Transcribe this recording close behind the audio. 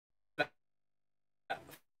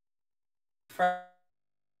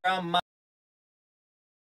from my,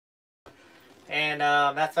 and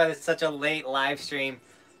that's why it's such a late live stream.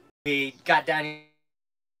 We got down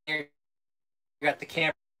here, got the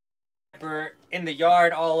camper in the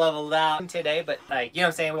yard all leveled out today, but like, you know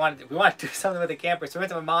what I'm saying, we wanted to do something with the camper, so we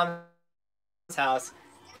went to my mom's house.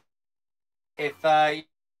 If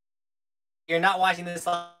you're not watching this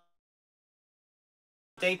live,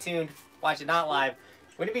 stay tuned, watch it not live.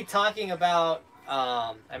 We're gonna be talking about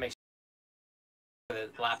I make sure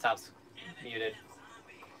the laptop's muted.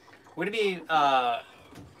 We're gonna be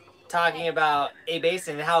talking about A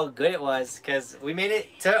Basin and how good it was, because we made it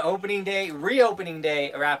to opening day, reopening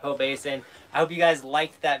day, Arapahoe Basin. I hope you guys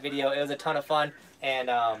liked that video. It was a ton of fun, and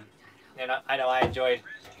I know I enjoyed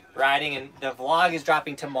riding, and the vlog is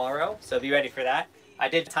dropping tomorrow, so be ready for that. I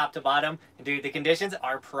did top to bottom, and dude, the conditions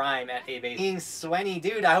are prime at A Basin. Being sweaty,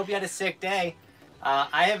 dude, I hope you had a sick day.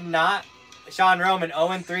 I have not. Sean Roman,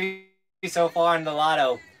 0-3 so far in the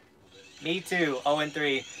lotto. Me too,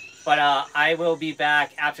 0-3. But I will be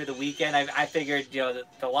back after the weekend. I figured, you know,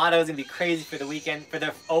 the lotto is going to be crazy for the weekend. For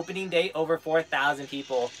the opening day, over 4,000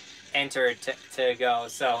 people entered to go.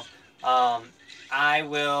 So I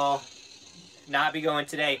will not be going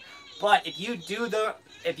today. But if you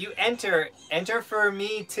enter for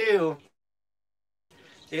me too.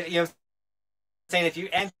 You know what I'm saying? If you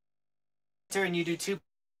enter and you do 2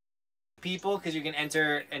 people, because you can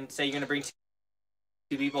enter and say you're going to bring 2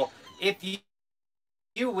 people. If you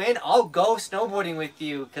win, I'll go snowboarding with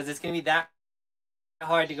you, because it's going to be that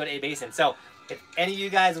hard to go to A Basin. So if any of you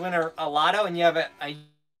guys win a lotto and you have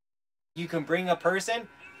you can bring a person,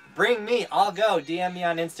 bring me. I'll go. DM me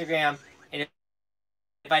on Instagram. And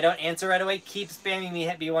if I don't answer right away, keep spamming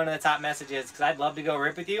me. Be one of the top messages, because I'd love to go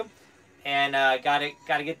rip with you. And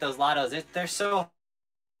gotta get those lottos. They're so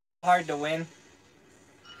hard to win.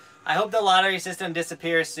 I hope the lottery system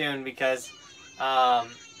disappears soon, because I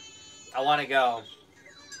want to go.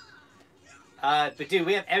 But dude,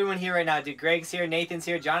 we have everyone here right now. Dude, Greg's here, Nathan's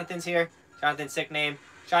here, Jonathan's here. Jonathan's sick name.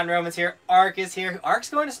 Sean Roman's here. Ark is here.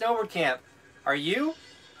 Ark's going to snowboard camp. Are you?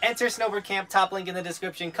 Enter snowboard camp. Top link in the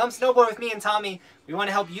description. Come snowboard with me and Tommy. We want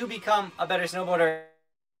to help you become a better snowboarder.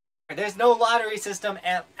 There's no lottery system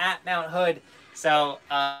at Mount Hood, so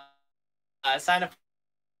sign up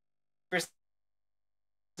for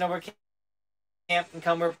snowboard camp and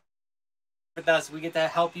come work with us. We get to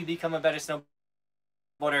help you become a better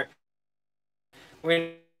snowboarder.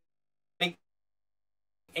 We're gonna,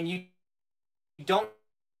 and you don't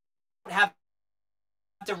have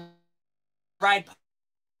to ride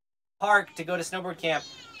park to go to snowboard camp.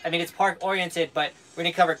 I mean, it's park oriented, but we're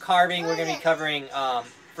gonna cover carving. We're gonna be covering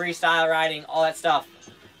freestyle riding, all that stuff.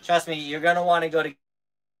 Trust me, you're gonna want to go to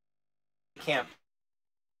camp.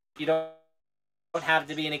 You don't have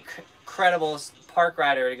to be an incredible park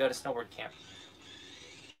rider to go to snowboard camp.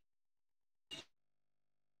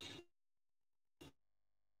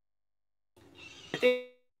 The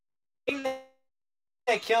thing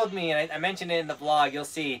that killed me, and I mentioned it in the vlog, you'll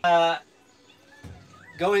see.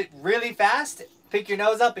 Go really fast, pick your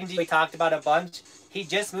nose up, and we talked about a bunch. He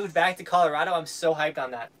just moved back to Colorado. I'm so hyped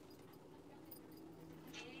on that.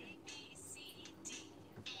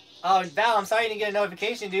 Oh, Val, I'm sorry you didn't get a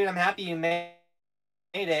notification, dude. I'm happy you made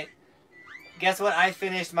it. Guess what? I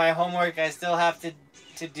finished my homework. I still have to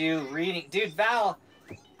do reading. Dude, Val,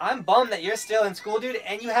 I'm bummed that you're still in school, dude,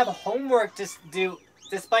 and you have homework to do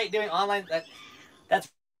despite doing online.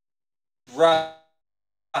 That's rough,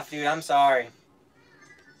 dude. I'm sorry.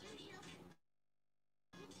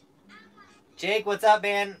 Jake, what's up,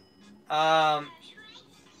 man? The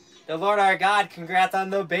Lord our God, congrats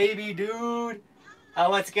on the baby, dude.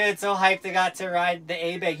 What's good? So hyped I got to ride the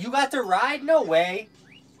A-Bag. You got to ride? No way.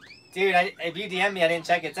 Dude, if you DM me, I didn't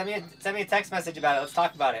check it. Send me a text message about it. Let's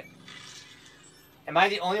talk about it. Am I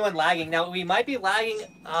the only one lagging? Now, we might be lagging,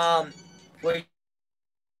 where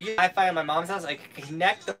you Wi-Fi at my mom's house. I can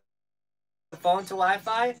connect the phone to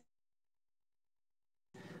Wi-Fi.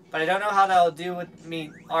 But I don't know how that'll do with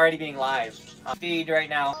me already being live. Feed right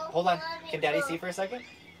now. Hold on. Can Daddy see for a second?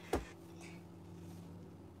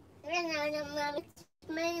 Mommy,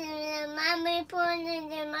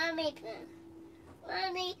 please.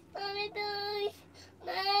 Mommy.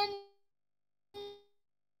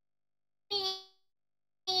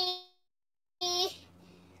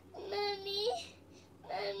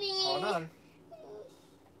 Hold on.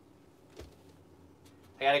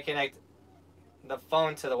 I gotta connect the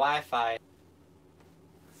phone to the Wi-Fi.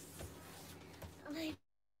 Mommy.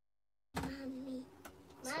 Mommy.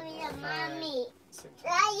 That's mommy.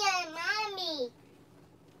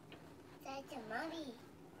 That's mommy.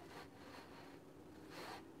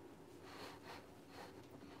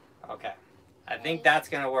 Okay. I think that's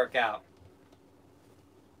going to work out.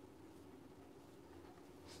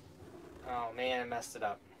 Oh, man, I messed it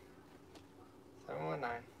up. 719.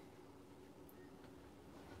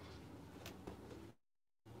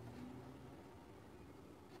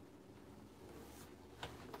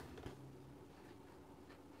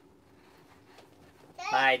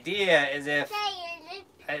 My idea is if...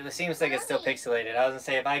 It seems like it's still pixelated. I was going to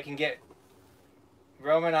say, if I can get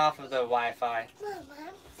Roman off of the Wi-Fi.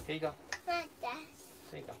 Here you go.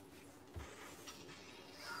 There you go.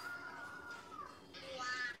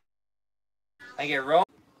 I get Roman.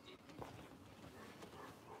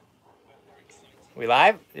 We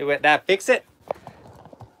live? Did that fix it?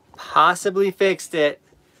 Possibly fixed it.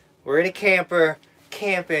 We're in a camper,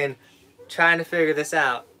 camping, trying to figure this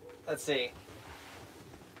out. Let's see.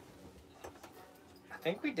 I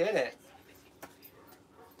think we did it.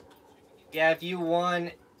 Yeah, if you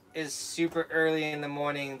won is super early in the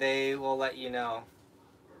morning, they will let you know.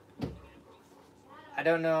 I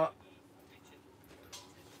don't know.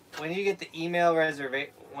 When did you get the email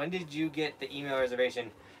reservation? When did you get the email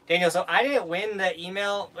reservation? Daniel, so I didn't win the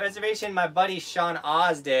email reservation. My buddy Sean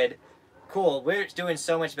Oz did. Cool. We're doing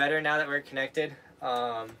so much better now that we're connected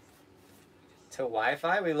to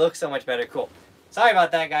Wi-Fi. We look so much better. Cool. Sorry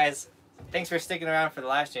about that, guys. Thanks for sticking around for the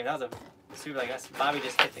live stream. That was a super, like, Bobby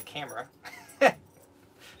just hit the camera.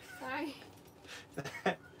 Sorry.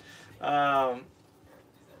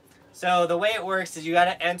 So the way it works is you got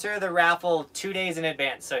to enter the raffle 2 days in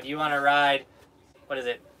advance. So if you want to ride, what is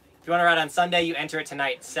it? If you want to ride on Sunday, you enter it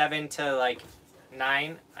tonight, 7 to like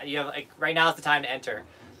 9. You have like right now is the time to enter.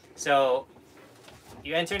 So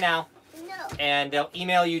you enter now, and they'll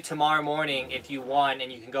email you tomorrow morning if you won,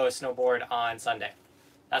 and you can go snowboard on Sunday.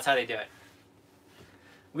 That's how they do it.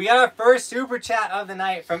 We got our first super chat of the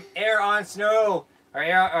night from Air on Snow, or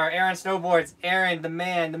Air on Snowboards. Aaron, the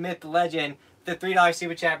man, the myth, the legend. The $3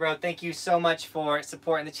 super chat, bro. Thank you so much for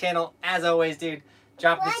supporting the channel. As always, dude,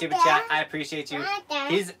 drop the super chat. I appreciate you.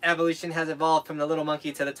 His evolution has evolved from the little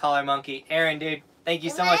monkey to the taller monkey. Aaron, dude, thank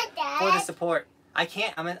you so much for the support. I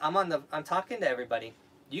can't. I'm talking to everybody.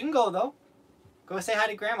 You can go though. Go say hi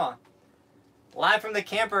to Grandma. Live from the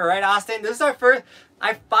camper, right, Austin? This is our first.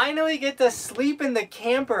 I finally get to sleep in the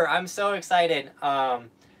camper. I'm so excited.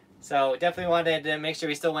 So definitely wanted to make sure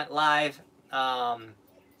we still went live.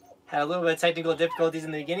 Had a little bit of technical difficulties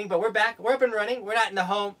in the beginning, but we're back. We're up and running. We're not in the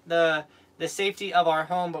home, the safety of our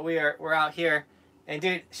home, but we're out here. And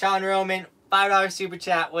dude, Sean Roman, $5 super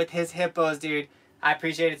chat with his hippos, dude. I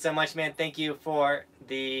appreciate it so much, man. Thank you for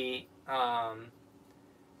the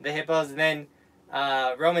hippos. And then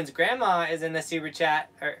Roman's grandma is in the super chat,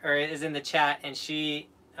 or is in the chat, and she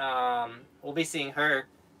we'll be seeing her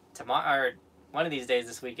tomorrow or one of these days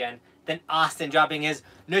this weekend. Then Austin dropping his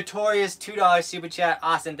notorious $2 super chat.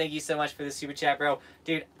 Austin, thank you so much for the super chat, bro.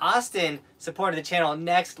 Dude, Austin supported the channel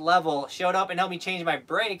next level. Showed up and helped me change my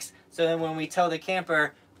brakes. So then when we tow the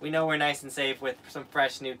camper, we know we're nice and safe with some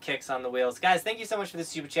fresh new kicks on the wheels. Guys, thank you so much for the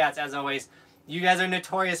super chats. As always, you guys are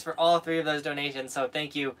notorious for all 3 of those donations. So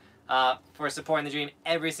thank you for supporting the dream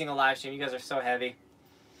every single live stream. You guys are so heavy.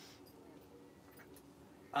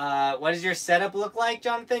 What does your setup look like,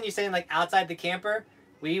 Jonathan? You saying like outside the camper?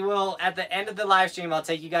 We will, at the end of the live stream, I'll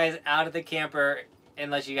take you guys out of the camper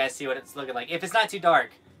and let you guys see what it's looking like. If it's not too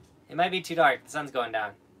dark. It might be too dark. The sun's going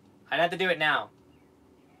down. I'd have to do it now.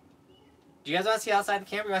 Do you guys want to see outside the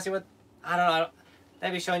camper? You want to see what... I don't know.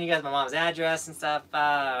 I'd be showing you guys my mom's address and stuff.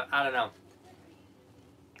 I don't know.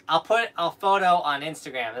 I'll put a photo on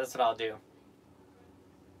Instagram. That's what I'll do.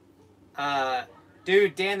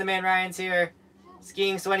 Dude, Dan the Man Ryan's here.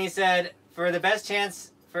 Skiing Swenny said, for the best chance...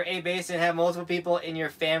 for A Basin, have multiple people in your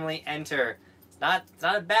family enter. It's not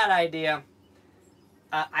a bad idea.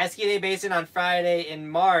 I skied A Basin on Friday in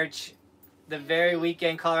March. The very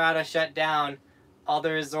weekend Colorado shut down all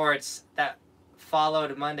the resorts that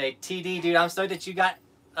followed Monday. TD, dude, I'm stoked that you got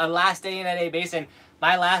a last day in at A Basin.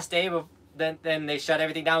 My last day, then they shut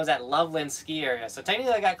everything down, was at Loveland ski area. So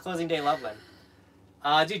technically I got closing day Loveland.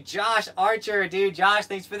 Dude, Josh Archer, dude, Josh,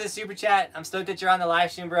 thanks for the super chat. I'm stoked that you're on the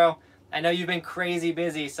live stream, bro. I know you've been crazy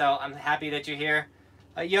busy, so I'm happy that you're here.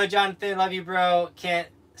 Yo, Jonathan, love you, bro. Can't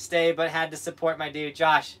stay, but had to support my dude.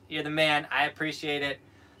 Josh, you're the man. I appreciate it.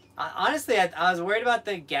 Honestly, I was worried about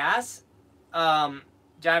the gas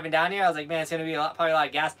driving down here. I was like, man, it's going to be probably a lot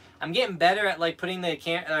of gas. I'm getting better at, like, putting the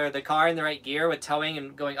car in the right gear with towing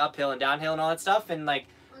and going uphill and downhill and all that stuff. And, like,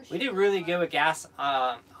 we did really good with gas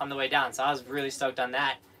on the way down, so I was really stoked on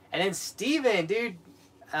that. And then Steven, dude.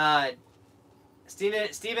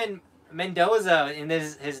 Steven Mendoza, and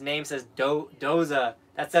his name says Doza.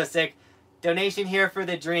 That's so sick. donation here for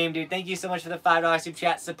the dream, dude. Thank you so much for the $5 super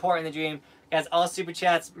chat supporting the dream. Guys, all super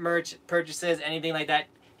chats, merch, purchases, anything like that,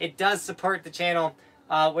 it does support the channel.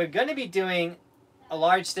 We're going to be doing a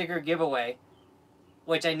large sticker giveaway,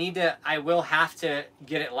 which I will have to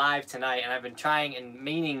get it live tonight. And I've been trying and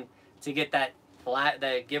meaning to get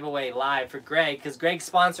the giveaway live for Greg, because Greg's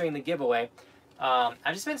sponsoring the giveaway.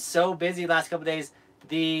 I've just been so busy the last couple days.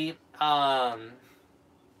 The,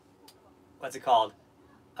 what's it called?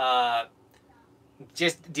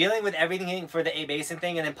 Just dealing with everything for the A Basin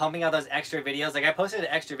thing, and then pumping out those extra videos. Like, I posted an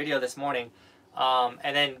extra video this morning,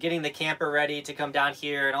 and then getting the camper ready to come down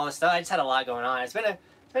here and all this stuff. I just had a lot going on. It's been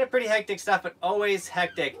a pretty hectic stuff, but always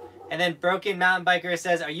hectic. And then Broken Mountain Biker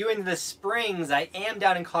says, "Are you in the Springs?" I am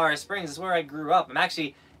down in Colorado Springs. This is where I grew up. I'm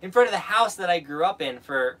actually in front of the house that I grew up in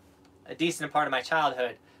for a decent part of my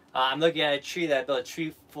childhood. I'm looking at a tree that I built a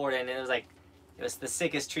tree fort in, and it was the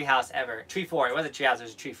sickest tree house ever. Tree fort. It wasn't a tree house. It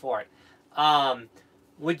was a tree fort.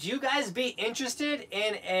 Would you guys be interested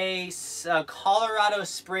in a Colorado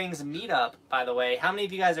Springs meetup, by the way? How many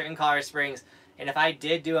of you guys are in Colorado Springs? And if I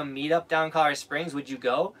did do a meetup down in Colorado Springs, would you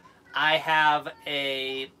go? I have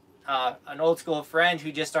an old school friend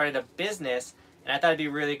who just started a business, and I thought it'd be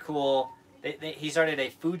really cool. He started a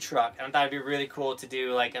food truck, and I thought it'd be really cool to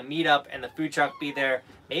do like a meetup and the food truck be there.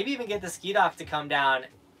 Maybe even get the ski dock to come down.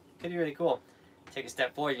 Could be really cool. Take a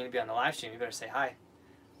step forward. You're going to be on the live stream. You better say hi.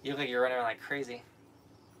 You look like you're running around like crazy.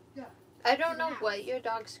 I don't know what your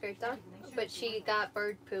dog scraped on, but she got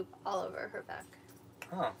bird poop all over her back.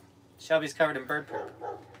 Oh. Shelby's covered in bird poop.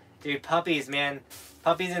 Dude, puppies, man.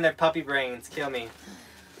 Puppies and their puppy brains kill me.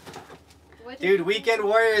 Dude, Weekend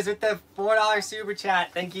Warriors with the $4 super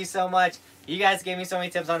chat. Thank you so much. You guys gave me so many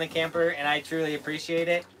tips on the camper, and I truly appreciate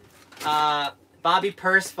it. Bobby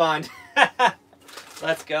Purse Fund.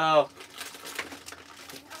 Let's go.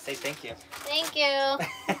 Say thank you. Thank you.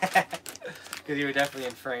 Because you were definitely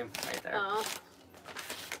in frame right there. Oh.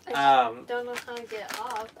 I don't know how to get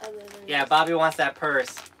off other than... Yeah, Bobby wants that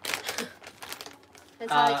purse.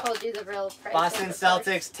 That's how I told you the real price. Boston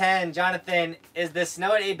Celtics 10. Jonathan, is the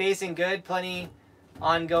snow at A Basin good? Plenty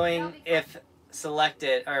ongoing if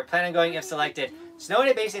selected, or plan on going if selected. Snow at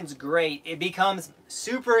A Basin's great. It becomes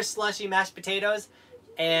super slushy mashed potatoes,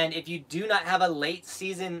 and if you do not have a late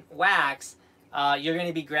season wax, you're going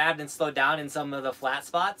to be grabbed and slowed down in some of the flat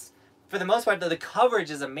spots. For the most part, though, the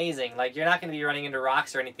coverage is amazing. Like, you're not going to be running into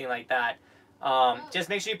rocks or anything like that. Just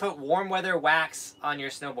make sure you put warm weather wax on your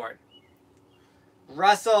snowboard.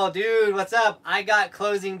 Russell, dude, what's up? I got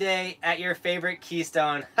closing day at your favorite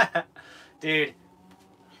Keystone. Dude,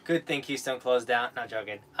 good thing Keystone closed down. Not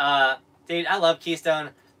joking. Dude, I love Keystone.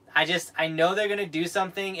 I know they're going to do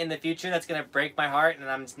something in the future that's going to break my heart, and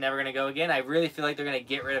I'm just never going to go again. I really feel like they're going to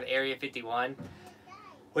get rid of Area 51,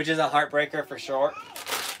 which is a heartbreaker for sure.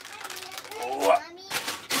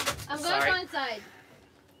 I'm going to go inside.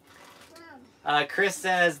 Chris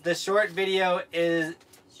says, the short video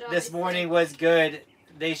this morning was good.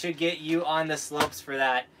 They should get you on the slopes for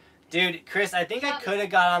that. Dude, Chris, I think I could have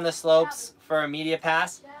got on the slopes for a media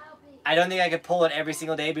pass. I don't think I could pull it every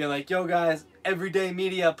single day, be like, yo guys, everyday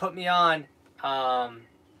media, put me on. I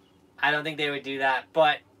don't think they would do that,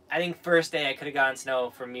 but I think first day I could have gotten snow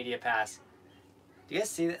for media pass. Do you guys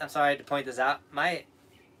see that? I'm sorry I had to point this out.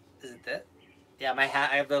 Is it that? Yeah, my hat,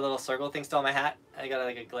 I have the little circle thing still on my hat. I got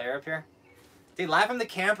like a glare up here. Dude, live from the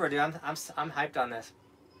camper, dude. I'm hyped on this.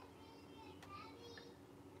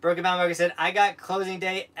 Broken Mountain Burger said, I got closing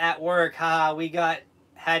day at work. Haha, we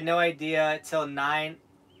had no idea till 9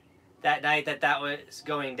 that night that was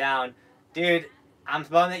going down. Dude, I'm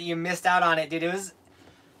bummed that you missed out on it, dude. It was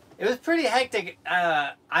pretty hectic.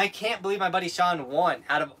 I can't believe my buddy Sean won.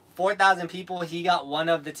 Out of 4,000 people, he got one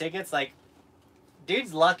of the tickets. Like,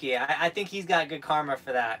 dude's lucky. I think he's got good karma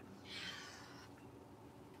for that.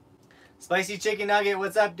 Spicy Chicken Nugget,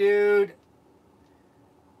 what's up, dude?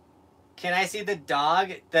 Can I see the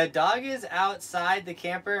dog? The dog is outside the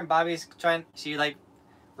camper, and Bobby's she like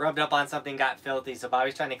rubbed up on something, got filthy, so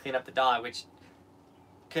Bobby's trying to clean up the dog, which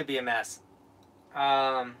could be a mess.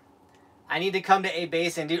 I need to come to A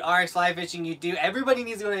Basin. Dude, RX Fly Fishing, you do. Everybody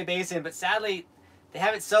needs to go to A Basin, but sadly, they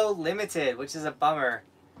have it so limited, which is a bummer.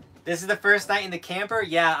 This is the first night in the camper?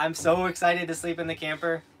 Yeah, I'm so excited to sleep in the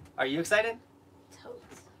camper. Are you excited?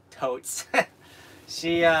 Totes.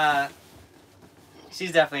 She's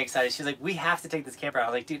definitely excited. She's like, we have to take this camper out. I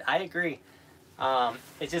was like, dude, I agree.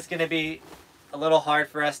 It's just going to be a little hard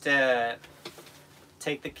for us to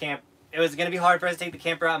take the camp. It was going to be hard for us to take the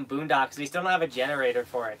camper out in Boondock because we still don't have a generator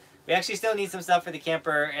for it. We actually still need some stuff for the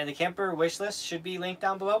camper, and the camper wish list should be linked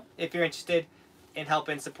down below if you're interested in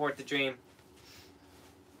helping support the dream.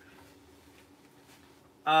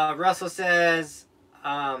 Russell says,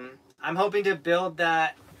 I'm hoping to build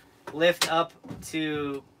that lift up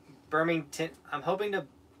to Birmingham. I'm hoping to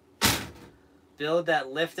build that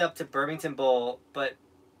lift up to Birmingham Bowl, but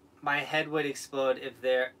my head would explode if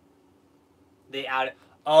they out.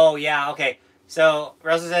 Oh yeah, okay. So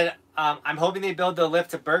Russell said, I'm hoping they build the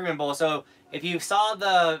lift to Birmingham Bowl. So if you saw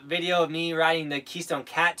the video of me riding the Keystone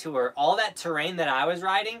Cat Tour, all that terrain that I was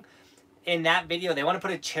riding in that video, they want to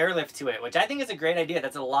put a chairlift to it, which I think is a great idea.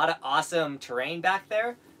 That's a lot of awesome terrain back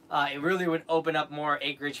there. It really would open up more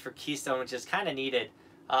acreage for Keystone, which is kind of needed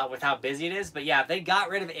with how busy it is. But yeah, if they got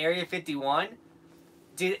rid of Area 51,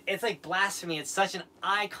 dude, it's like blasphemy. It's such an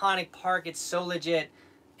iconic park. It's so legit.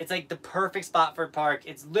 It's like the perfect spot for a park.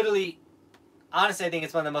 It's literally, honestly, I think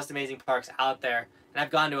it's one of the most amazing parks out there. And I've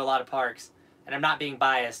gone to a lot of parks. And I'm not being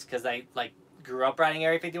biased because I like grew up riding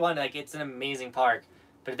Area 51. Like, it's an amazing park.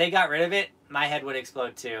 But if they got rid of it, my head would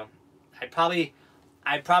explode too. I'd probably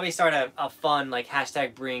start a fun, like,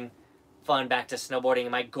 hashtag bring fun back to snowboarding.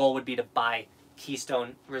 And my goal would be to buy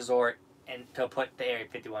Keystone Resort and to put the Area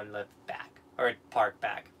 51 lift back. Or park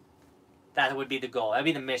back. That would be the goal. That'd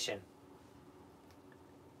be the mission.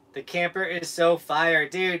 The camper is so fire.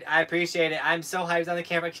 Dude, I appreciate it. I'm so hyped on the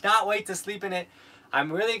camper. I cannot wait to sleep in it.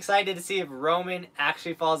 I'm really excited to see if Roman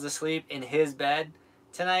actually falls asleep in his bed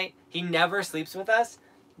tonight. He never sleeps with us.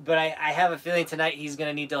 But I have a feeling tonight he's going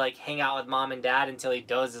to need to like hang out with mom and dad until he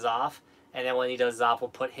dozes off. And then when he dozes off, we'll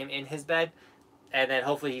put him in his bed. And then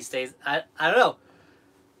hopefully he stays. I don't know.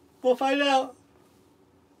 We'll find out.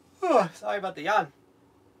 Oh, sorry about the yawn.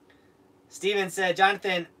 Steven said,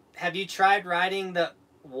 Jonathan, have you tried riding the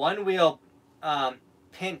one-wheel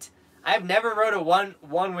Pint? I've never rode a one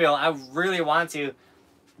wheel. I really want to.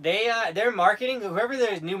 Their marketing, whoever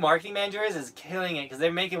their new marketing manager is killing it because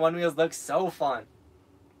they're making one wheels look so fun.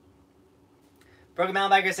 Broken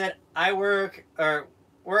Mountain Biker said, I work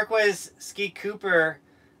was Ski Cooper,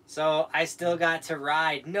 so I still got to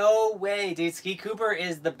ride. No way, dude. Ski Cooper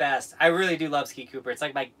is the best. I really do love Ski Cooper. It's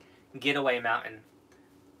like my getaway mountain.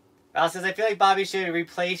 Val says, I feel like Bobby should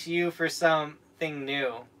replace you for something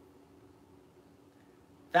new.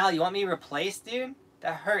 Val, you want me replaced, dude?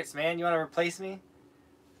 That hurts, man. You want to replace me?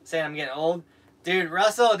 Saying I'm getting old? Dude,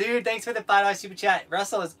 Russell, dude, thanks for the $5 super chat.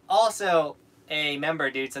 Russell is also a member,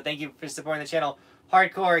 dude, so thank you for supporting the channel.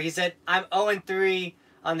 Hardcore, he said, I'm 0-3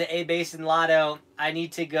 on the A Basin Lotto. I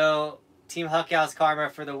need to go Team Huckhouse Karma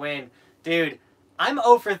for the win. Dude, I'm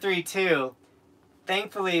 0-3 too.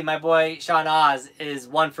 Thankfully, my boy Sean Oz is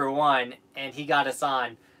 1-1, and he got us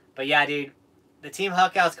on. But yeah, dude, the Team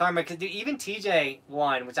Huckhouse Karma, because dude, even TJ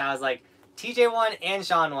won, which I was like, TJ won and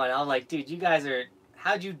Sean won. I was like, dude, you guys are,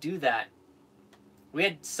 how'd you do that? We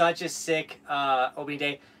had such a sick opening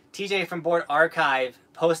day. TJ from Board Archive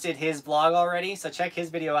posted his vlog already, so check his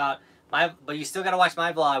video out. But you still got to watch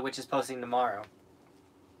my vlog, which is posting tomorrow.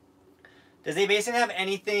 Does A Basin have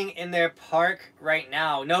anything in their park right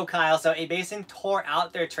now? No, Kyle. So A Basin tore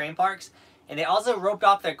out their train parks, and they also roped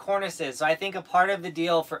off their cornices. So I think a part of the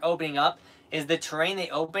deal for opening up is the terrain they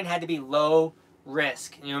opened had to be low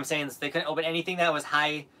risk. You know what I'm saying? So they couldn't open anything that was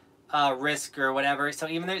high risk or whatever. So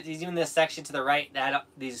even this section to the right that had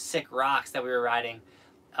these sick rocks that we were riding.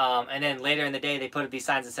 And then later in the day, they put up these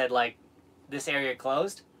signs that said, like, this area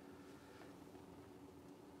closed.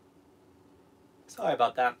 Sorry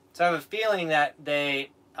about that. So I have a feeling that you're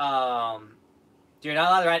not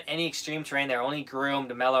allowed to ride any extreme terrain. They're only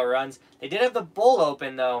groomed, mellow runs. They did have the bowl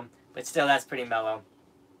open, though, but still, that's pretty mellow.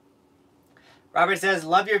 Robert says,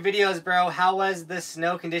 love your videos, bro. How was the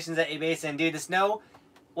snow conditions at A Basin? Dude, the snow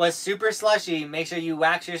was super slushy. Make sure you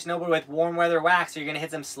wax your snowboard with warm weather wax or you're going to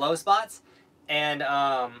hit some slow spots. And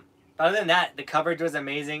other than that, the coverage was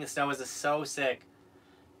amazing. The snow was so sick.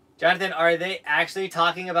 Jonathan, are they actually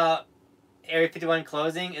talking about Area 51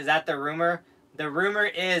 closing? Is that the rumor? The rumor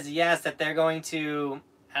is, yes, that they're going to,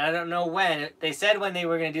 and I don't know when. They said when they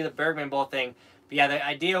were going to do the Bergman Bowl thing. But yeah, the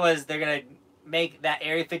idea was they're going to make that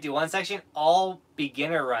Area 51 section all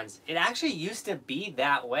beginner runs. It actually used to be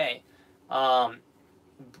that way. But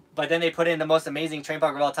then they put in the most amazing train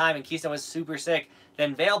park of all time, and Keystone was super sick.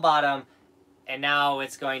 Then Vail Bottom, and now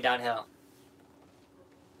it's going downhill.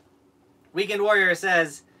 Weekend Warrior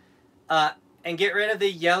says, and get rid of the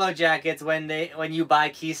yellow jackets when you buy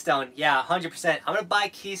Keystone. Yeah, 100%. I'm gonna buy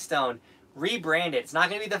Keystone, rebrand it. It's not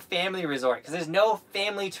gonna be the family resort because there's no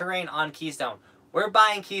family terrain on Keystone. We're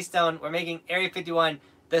buying Keystone. We're making Area 51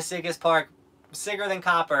 the sickest park, sicker than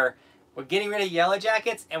copper. We're getting rid of yellow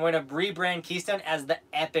jackets, and we're gonna rebrand Keystone as the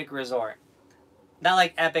epic resort. Not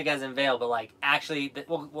like epic as in Vail, but like actually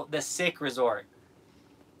the sick resort.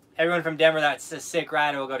 Everyone from Denver that's a sick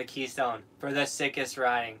rider will go to Keystone for the sickest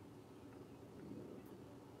riding.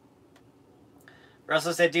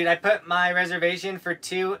 Russell said, dude, I put my reservation for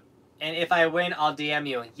 2, and if I win, I'll DM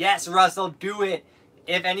you. Yes, Russell, do it.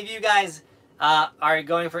 If any of you guys are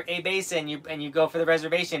going for a basin and you go for the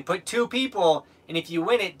reservation, put 2 people, and if you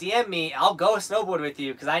win it, DM me. I'll go snowboard with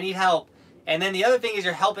you because I need help. And then the other thing is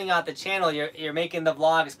you're helping out the channel. You're making the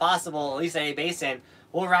vlogs possible, at least at a basin.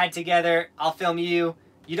 We'll ride together. I'll film you.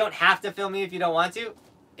 You don't have to film me if you don't want to.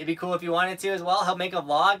 It'd be cool if you wanted to as well. Help make a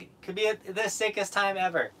vlog. Could be the sickest time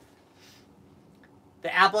ever.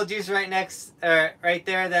 The apple juice right there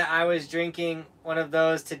that I was drinking one of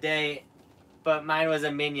those today, but mine was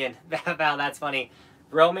a Minion. Wow, that's funny.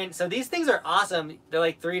 Roman. So these things are awesome. They're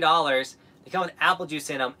like $3. They come with apple juice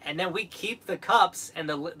in them, and then we keep the cups and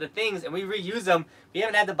the things, and we reuse them. We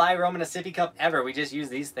haven't had to buy Roman a sippy cup ever. We just use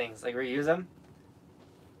these things, like reuse them.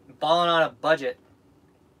 Balling on a budget.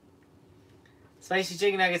 Spicy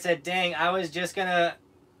Chicken Nugget said, dang, I was just gonna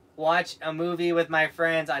watch a movie with my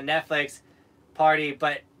friends on Netflix party,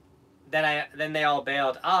 but then they all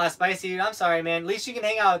bailed. Ah, Spicy, I'm sorry, man. At least you can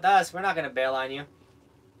hang out with us. We're not gonna bail on you.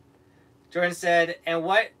 Jordan said, and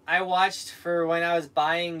what I watched for when I was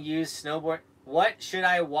buying used snowboard. What should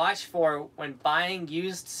I watch for when buying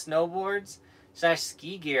used snowboards /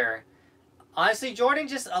 ski gear? Honestly, Jordan,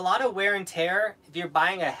 just a lot of wear and tear. If you're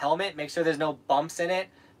buying a helmet, make sure there's no bumps in it.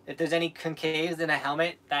 If there's any concaves in a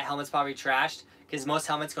helmet, that helmet's probably trashed because most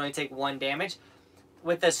helmets can only take 1 damage.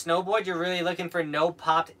 With a snowboard, you're really looking for no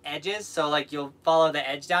popped edges. So like you'll follow the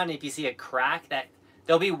edge down, and if you see a crack, that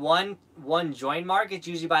there'll be one join mark. It's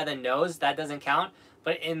usually by the nose. That doesn't count.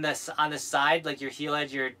 But on the side, like your heel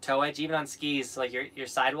edge, your toe edge, even on skis, like your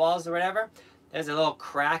sidewalls or whatever, there's a little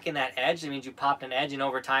crack in that edge. It means you popped an edge, and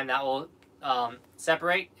over time that will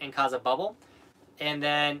separate and cause a bubble. And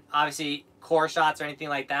then obviously core shots or anything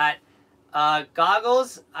like that.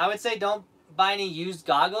 Goggles, I would say don't buy any used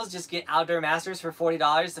goggles. Just get Outdoor Masters for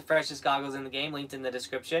 $40, the freshest goggles in the game, linked in the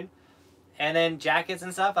description. And then jackets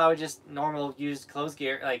and stuff, I would just normal used clothes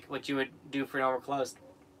gear, like what you would do for normal clothes.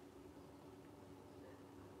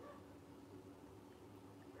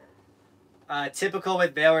 Typical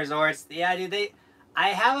with Vail Resorts. Yeah, dude, I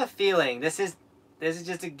have a feeling, this is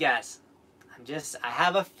just a guess. I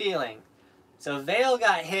have a feeling. So Vail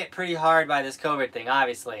got hit pretty hard by this COVID thing,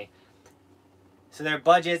 obviously. So their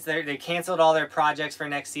budgets, they canceled all their projects for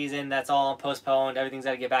next season. That's all postponed. Everything's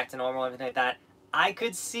got to get back to normal, everything like that. I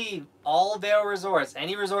could see all Vail resorts,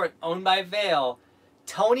 any resort owned by Vail,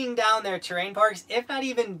 toning down their terrain parks, if not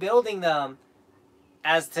even building them,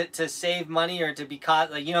 as to save money or to be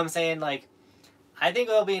caught. Like, you know what I'm saying? Like, I think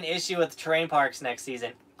there'll be an issue with terrain parks next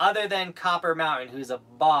season, other than Copper Mountain, who's a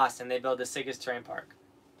boss, and they build the sickest terrain park.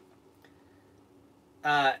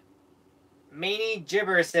 Maney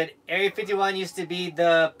Gibber said, Area 51 used to be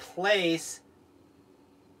the place.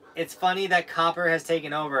 It's funny that Copper has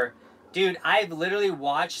taken over. Dude, I've literally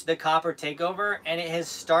watched the Copper takeover, and it has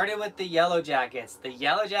started with the Yellow Jackets. The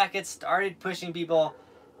Yellow Jackets started pushing people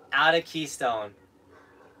out of Keystone.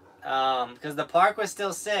 Because the park was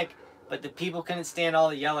still sick, but the people couldn't stand all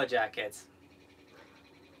the Yellow Jackets.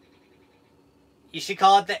 You should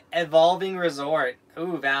call it the Evolving Resort.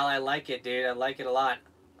 Ooh, Val, I like it, dude. I like it a lot.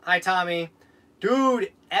 Hi, Tommy.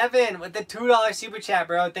 Dude, Evan with the $2 super chat,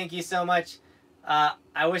 bro. Thank you so much. I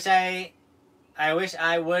wish I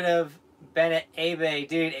would have been at A-Bay.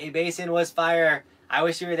 Dude, A-Basin was fire. I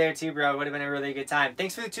wish you were there too, bro. It would have been a really good time.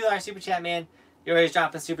 Thanks for the $2 super chat, man. You're always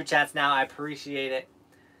dropping super chats now. I appreciate it.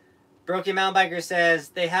 Broken Mountain Biker says,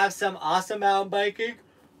 they have some awesome mountain biking.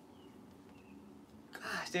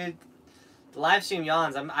 Gosh, dude. The live stream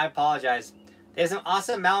yawns. I apologize. They have some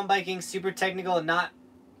awesome mountain biking, super technical, not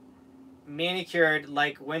manicured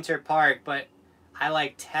like Winter Park, but I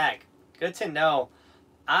like tech. Good to know.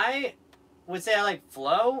 I would say I like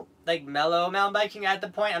flow, like mellow mountain biking at the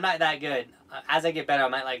point. I'm not that good. As I get better, I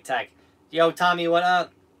might like tech. Yo, Tommy, what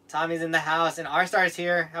up? Tommy's in the house, and R-Star's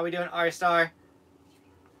here. How we doing, R-Star?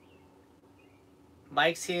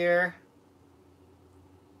 Mike's here.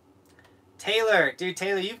 Taylor, dude,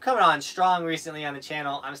 Taylor, you've come on strong recently on the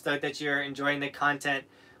channel. I'm stoked that you're enjoying the content.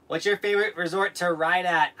 What's your favorite resort to ride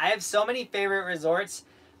at? I have so many favorite resorts.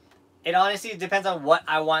 It honestly depends on what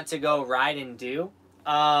I want to go ride and do.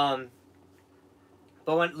 But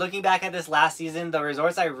when looking back at this last season, the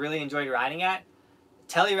resorts I really enjoyed riding at,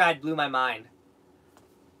 Telluride blew my mind.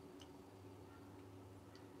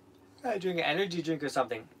 I drink an energy drink or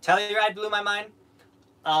something. Telluride blew my mind.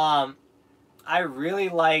 I really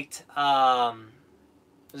liked, it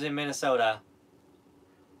was in Minnesota.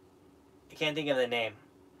 I can't think of the name.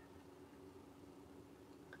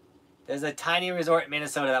 There's a tiny resort in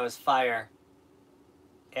Minnesota that was fire.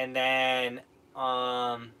 And then,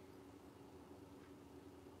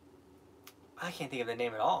 I can't think of the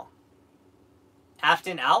name at all.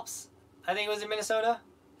 Afton Alps, I think it was in Minnesota.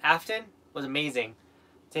 Afton was amazing.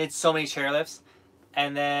 They had so many chairlifts.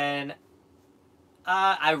 And then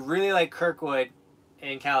I really like Kirkwood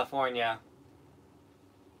in California.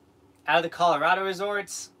 Out of the Colorado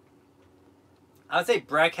resorts, I would say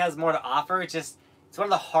Breck has more to offer. It's one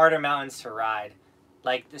of the harder mountains to ride.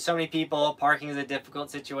 Like, there's so many people, parking is a difficult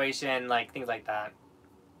situation, like, things like that.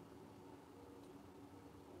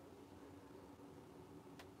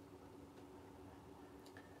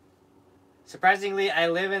 Surprisingly, I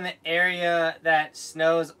live in the area that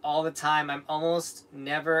snows all the time. Almost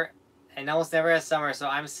never has summer, so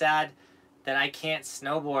I'm sad that I can't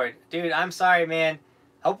snowboard. Dude, I'm sorry, man.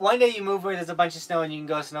 Hope one day you move where there's a bunch of snow and you can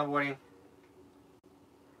go snowboarding.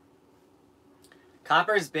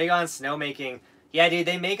 Copper is big on snowmaking. Yeah, dude,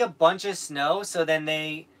 they make a bunch of snow so then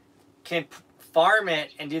they can farm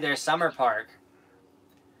it and do their summer park.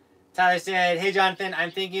 Tyler said, hey, Jonathan,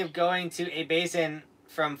 I'm thinking of going to a basin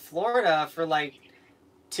from Florida for like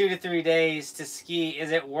 2 to 3 days to ski.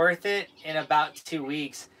 Is it worth it in about 2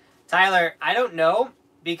 weeks? Tyler, I don't know,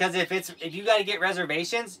 because if you got to get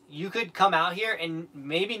reservations, you could come out here and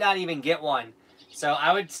maybe not even get one. So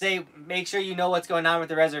I would say make sure you know what's going on with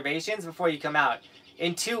the reservations before you come out.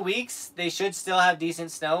 In 2 weeks, they should still have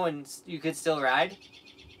decent snow and you could still ride.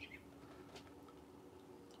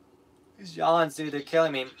 These yawns, dude, they're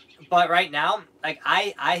killing me. But right now, like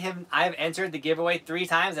I've entered the giveaway 3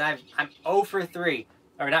 times and I'm 0 for 3.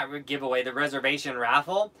 Or not giveaway, the reservation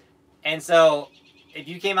raffle. And so if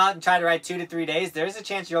you came out and tried to ride 2 to 3 days, there's a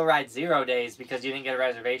chance you'll ride 0 days because you didn't get a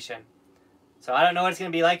reservation. So I don't know what it's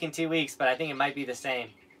going to be like in 2 weeks, but I think it might be the same.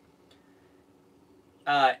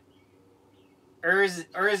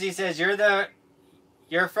 Urzi says,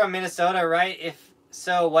 you're from Minnesota, right? If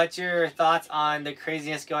so, what's your thoughts on the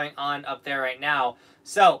craziness going on up there right now?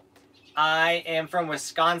 So, I am from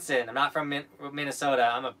Wisconsin. I'm not from Minnesota.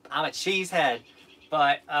 I'm a cheesehead.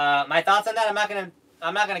 But my thoughts on that, I'm not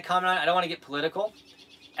gonna comment on it. I don't want to get political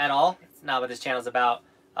at all. It's not what this channel's about.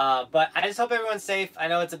 But I just hope everyone's safe. I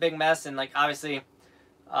know it's a big mess, and like obviously,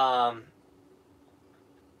 yeah,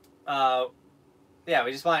 I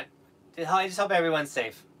just hope everyone's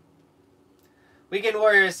safe. Weekend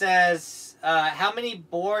Warrior says, how many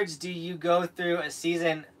boards do you go through a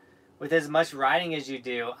season with as much riding as you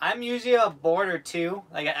do? I'm usually a board or 2.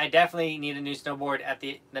 Like I definitely need a new snowboard at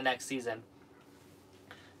the next season.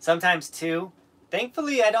 Sometimes 2.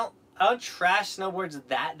 Thankfully, I don't trash snowboards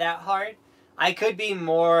that hard. I could be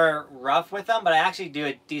more rough with them, but I actually do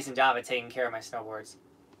a decent job at taking care of my snowboards.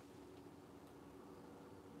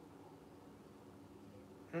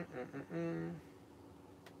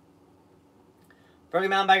 Broken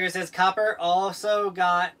Mountain Biker says, Copper also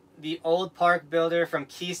got the old park builder from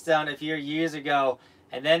Keystone a few years ago,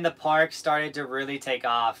 and then the park started to really take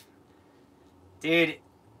off. Dude,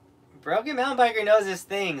 Broken Mountain Biker knows his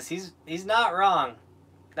things. He's not wrong.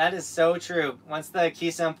 That is so true. Once the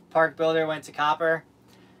Keystone Park builder went to Copper,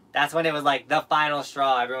 that's when it was like the final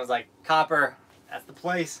straw. Everyone was like, Copper, that's the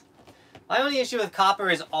place. My only issue with Copper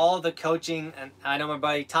is all the coaching, and I know my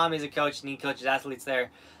buddy Tommy's a coach and he coaches athletes there.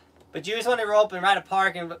 But you just want to roll up and ride a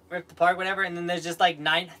park and rip the park, whatever, and then there's just like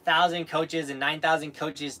 9,000 coaches and 9,000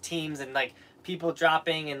 coaches teams and like people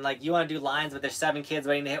dropping, and like you want to do lines, but there's 7 kids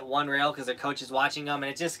waiting to hit one rail because their coach is watching them, and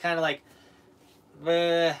it's just kind of like,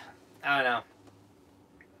 I don't know.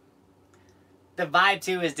 The vibe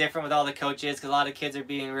too is different with all the coaches because a lot of kids are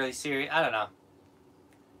being really serious. I don't know.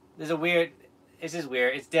 It's just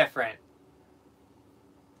weird. It's different.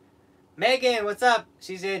 Megan, what's up?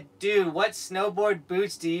 She said, dude, what snowboard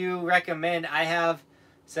boots do you recommend? I have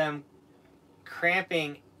some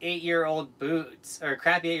cramping 8-year-old boots, or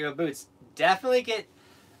crappy 8-year-old boots. Definitely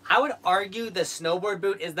I would argue the snowboard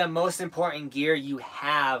boot is the most important gear you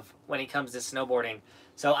have when it comes to snowboarding.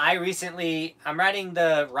 So I'm riding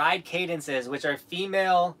the Ride Cadences, which are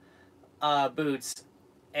female boots,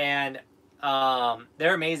 and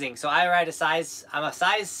they're amazing. So I'm a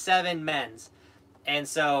size 7 men's, and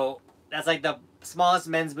so that's like the smallest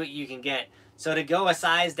men's boot you can get. So to go a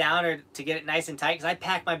size down or to get it nice and tight, because I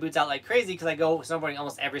pack my boots out like crazy because I go snowboarding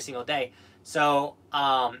almost every single day. So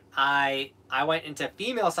I went into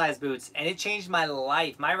female size boots, and it changed my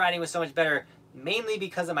life. My riding was so much better, mainly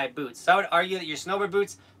because of my boots. So I would argue that your snowboard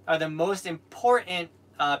boots are the most important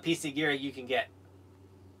piece of gear you can get.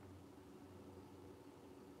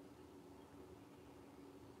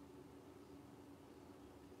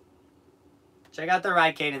 Check out the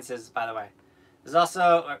Ride Cadences, by the way. There's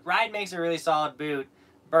also, Ride makes a really solid boot.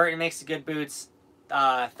 Burton makes good boots.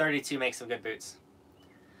 32 makes some good boots.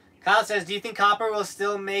 Kyle says, do you think Copper will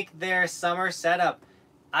still make their summer setup?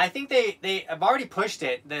 I think they have already pushed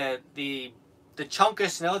it. The chunk of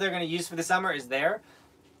snow they're going to use for the summer is there.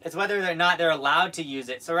 It's whether or not they're allowed to use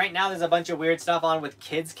it. So right now there's a bunch of weird stuff on with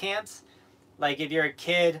kids camps. Like if you're a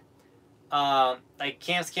kid, like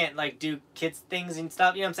camps can't like do kids things and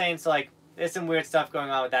stuff. You know what I'm saying? So like there's some weird stuff going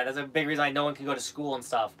on with that. That's a big reason why no one can go to school and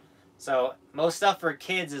stuff. So most stuff for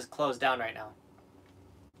kids is closed down right now.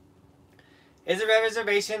 Is a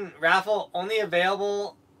reservation raffle only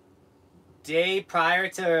available day prior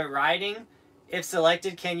to riding? If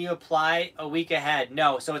selected, can you apply a week ahead?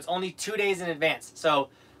 No, so it's only 2 days in advance. So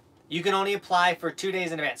you can only apply for 2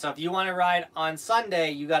 days in advance. So if you want to ride on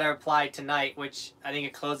Sunday, you got to apply tonight, which I think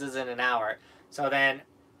it closes in an hour. So then,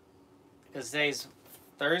 because today's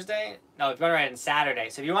Thursday? No, if you want to ride on Saturday.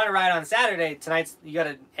 So if you want to ride on Saturday, tonight's, you got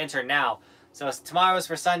to enter now. So tomorrow's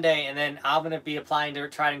for Sunday, and then I'm going to be applying to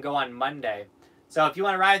try and go on Monday. So if you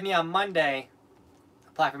want to ride with me on Monday,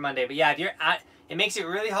 apply for Monday. But yeah, if you're at, it makes it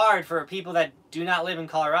really hard for people that do not live in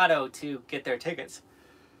Colorado to get their tickets.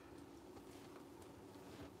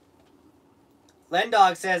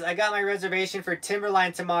 Lendog says, I got my reservation for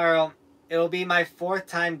Timberline tomorrow. It'll be my 4th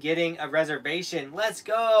time getting a reservation. Let's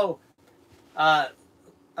go!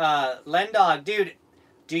 Lendog, dude,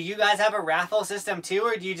 do you guys have a raffle system too,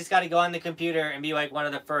 or do you just got to go on the computer and be like one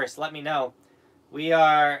of the first? Let me know. We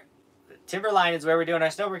are... Timberline is where we're doing our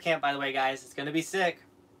snowboard camp, by the way, guys. It's going to be sick.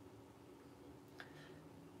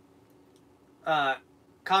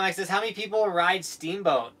 Comic says, how many people ride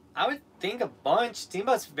Steamboat? I would think a bunch.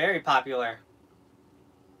 Steamboat's very popular.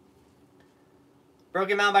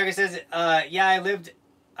 Broken Mountain Biker says, yeah,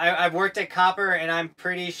 I've worked at Copper, and I'm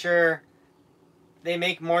pretty sure they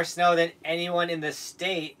make more snow than anyone in the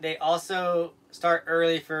state. They also start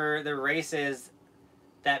early for the races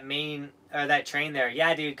that train there.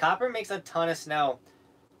 Yeah, dude, Copper makes a ton of snow.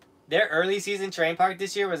 Their early season terrain park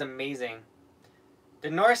this year was amazing. The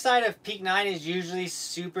north side of Peak 9 is usually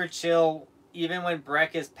super chill, even when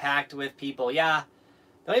Breck is packed with people. Yeah,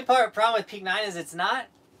 the only problem with Peak 9 is it's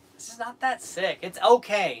just not that sick. It's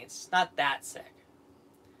okay. It's not that sick.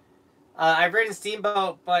 I've ridden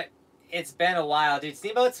Steamboat, but it's been a while, dude.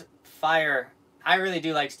 Steamboat's fire. I really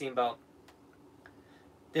do like Steamboat.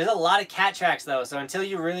 There's a lot of cat tracks, though, so until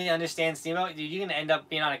you really understand Steamboat, dude, you're going to end up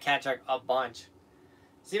being on a cat track a bunch.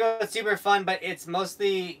 Steamboat's super fun, but it's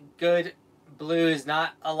mostly good blues,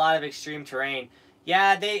 not a lot of extreme terrain.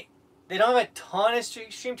 Yeah, they don't have a ton of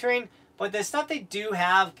extreme terrain, but the stuff they do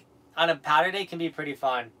have on a powder day can be pretty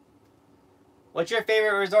fun. What's your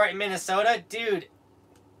favorite resort in Minnesota? Dude,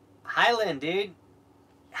 Highland, dude.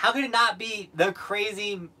 How could it not be the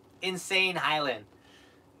crazy, insane Highland?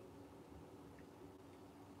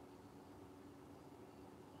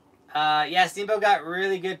 Yeah, Steamboat got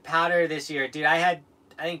really good powder this year. Dude, I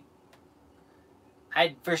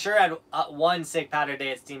for sure had one sick powder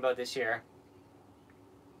day at Steamboat this year.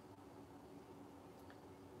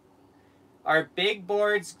 Are big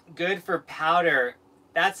boards good for powder?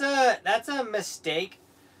 That's a mistake.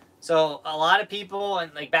 So a lot of people,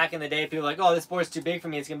 and like back in the day, people were like, oh, this board's too big for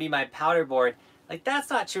me, it's gonna be my powder board. Like, that's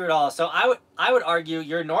not true at all. So I would argue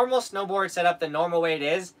your normal snowboard set up the normal way it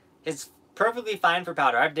is perfectly fine for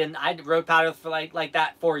powder. I rode powder for like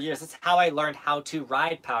that 4 years. That's how I learned how to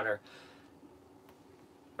ride powder.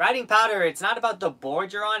 Riding powder, it's not about the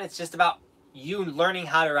board you're on, it's just about you learning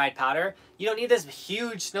how to ride powder. You don't need this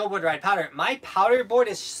huge snowboard to ride powder. My powder board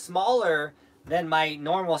is smaller than my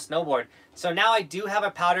normal snowboard. So now I do have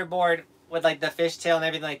a powder board with like the fishtail and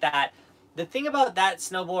everything like that. The thing about that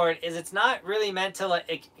snowboard is it's not really meant to,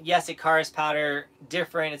 like, yes, it cars powder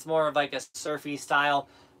different. It's more of like a surfy style.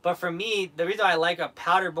 But for me, the reason I like a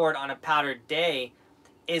powder board on a powder day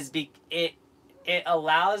is it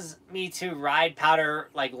allows me to ride powder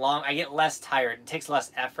like long. I get less tired. It takes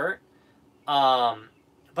less effort.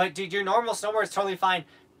 But dude, your normal snowboard is totally fine.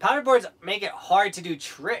 Powder boards make it hard to do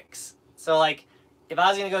tricks. So like, if I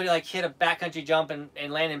was gonna go to like hit a backcountry jump and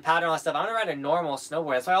land in powder and all that stuff, I'm gonna ride a normal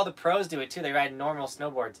snowboard. That's why all the pros do it too. They ride normal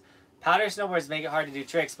snowboards. Powder snowboards make it hard to do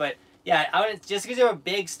tricks, but yeah, I would, just because you have a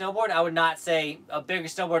big snowboard, I would not say a bigger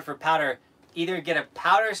snowboard for powder. Either get a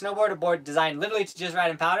powder snowboard, a board designed literally to just ride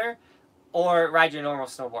in powder, or ride your normal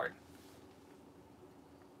snowboard.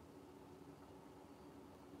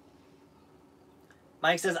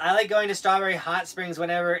 Mike says, I like going to Strawberry Hot Springs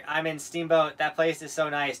whenever I'm in Steamboat. That place is so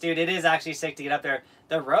nice. Dude, it is actually sick to get up there.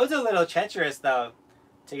 The road's a little treacherous, though,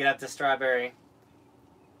 to get up to Strawberry.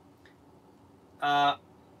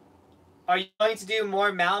 Are you going to do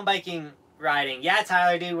more mountain biking riding? Yeah,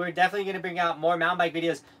 Tyler, dude, we're definitely going to bring out more mountain bike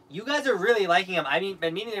videos. You guys are really liking them. I've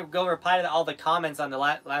been meaning to go reply to all the comments on the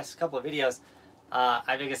last couple of videos.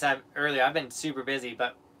 I think I said earlier, I've been super busy,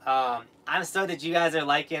 but I'm stoked that you guys are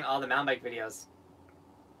liking all the mountain bike videos.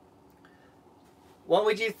 What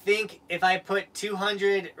would you think if I put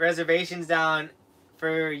 200 reservations down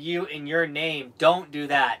for you in your name? Don't do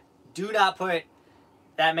that. Do not put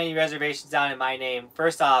that many reservations down in my name.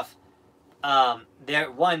 First off,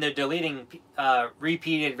 they're deleting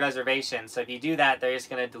repeated reservations. So if you do that, they're just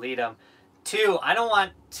going to delete them. 2, I don't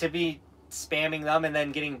want to be spamming them and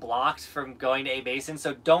then getting blocked from going to a basin,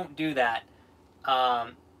 so don't do that. Yeah,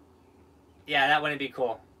 that wouldn't be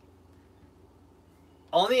cool.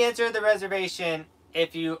 Only enter the reservation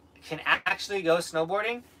if you can actually go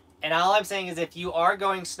snowboarding. And all I'm saying is if you are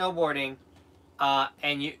going snowboarding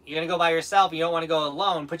and you're going to go by yourself, you don't want to go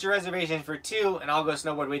alone, put your reservation for 2 and I'll go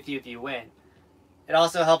snowboard with you if you win. It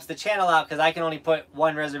also helps the channel out because I can only put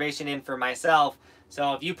 1 reservation in for myself.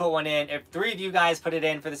 So if you put one in, if 3 of you guys put it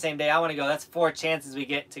in for the same day I want to go, that's 4 chances we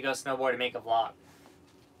get to go snowboard and make a vlog.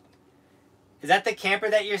 Is that the camper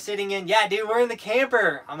that you're sitting in? Yeah, dude, we're in the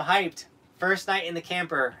camper. I'm hyped. First night in the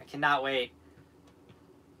camper. I cannot wait.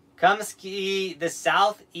 Come ski the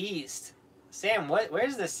southeast. Sam,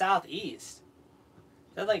 where's the southeast?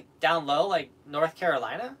 Is that like down low, like North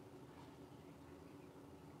Carolina?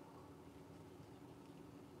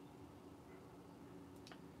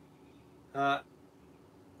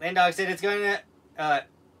 Landog said it's going to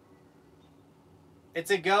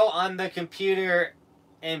it's a go on the computer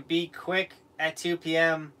and be quick at 2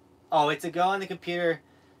 p.m. Oh, it's a go on the computer.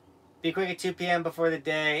 Be quick at 2 p.m. before the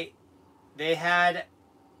day. They had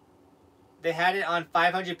it on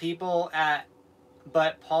 500 people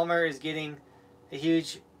but Palmer is getting a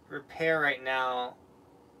huge repair right now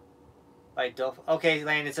by Dolph. Okay,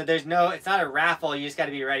 Landon, so it's not a raffle, you just got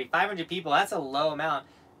to be ready. 500 people, that's a low amount.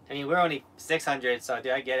 I mean, we're only 600, so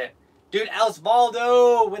dude, I get it. Dude,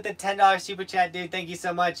 Elsbaldo with the $10 super chat, dude, thank you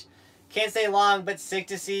so much. Can't stay long, but sick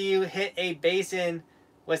to see you hit a basin.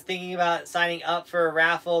 Was thinking about signing up for a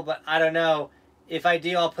raffle, but I don't know. If I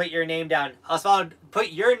do, I'll put your name down. Osvaldo, put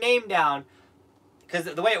your name down, because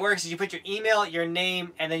the way it works is you put your email, your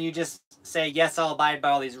name, and then you just say, yes, I'll abide by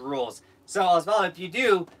all these rules. So, Osvaldo, if you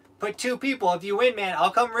do, put 2 people. If you win, man,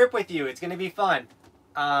 I'll come rip with you. It's going to be fun.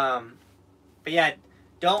 But yeah,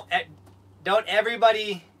 don't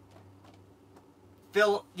everybody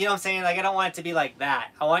feel, you know what I'm saying? Like, I don't want it to be like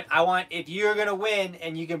that. I want if you're going to win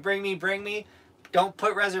and you can bring me. Don't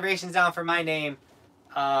put reservations down for my name.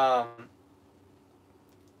 Because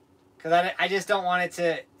I just don't want it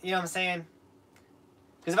to, you know what I'm saying?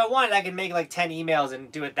 Because if I wanted, I could make like 10 emails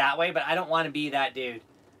and do it that way, but I don't want to be that dude.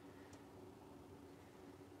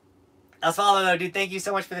 Osvaldo, though, dude, thank you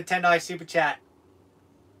so much for the $10 super chat.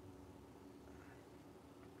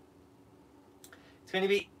 It's going to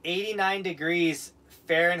be 89 degrees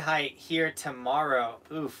Fahrenheit here tomorrow.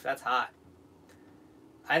 Oof, that's hot.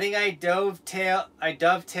 I think a dovetail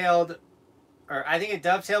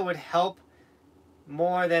would help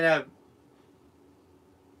more than a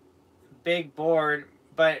big board,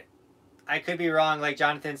 but I could be wrong. Like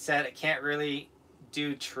Jonathan said, it can't really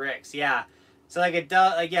do tricks. Yeah, so like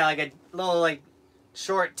a little like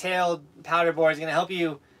short-tailed powder board is gonna help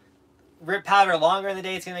you rip powder longer in the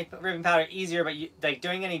day. It's gonna make ripping powder easier, but like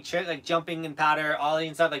doing any trick like jumping in powder, ollie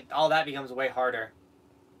and stuff, like all that becomes way harder.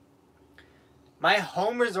 My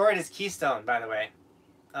home resort is Keystone, by the way,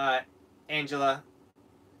 Angela.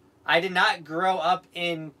 I did not grow up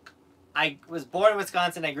in... I was born in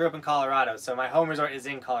Wisconsin. I grew up in Colorado, so my home resort is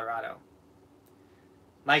in Colorado.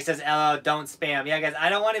 Mike says, LO, don't spam. Yeah, guys, I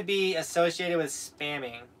don't want to be associated with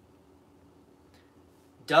spamming.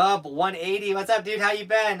 Dub180, what's up, dude? How you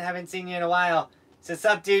been? Haven't seen you in a while. Says,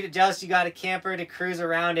 up, dude? Jealous you got a camper to cruise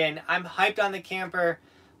around in. I'm hyped on the camper.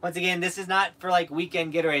 Once again, this is not for like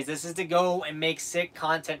weekend getaways. This is to go and make sick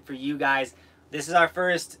content for you guys. This is our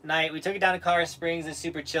first night. We took it down to Colorado Springs, a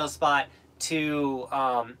super chill spot, to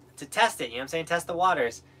test it. You know what I'm saying? Test the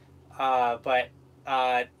waters.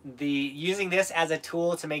 Using this as a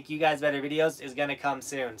tool to make you guys better videos is gonna come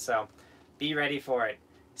soon. So be ready for it.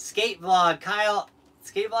 Skate vlog, Kyle.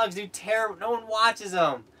 Skate vlogs do terrible. No one watches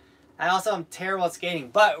them. I also am terrible at skating,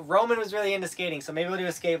 but Roman was really into skating, so maybe we'll do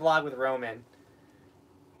a skate vlog with Roman.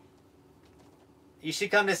 You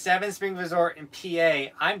should come to Seven Springs Resort in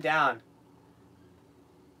PA. I'm down.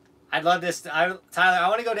 I'd love this. Tyler, I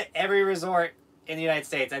want to go to every resort in the United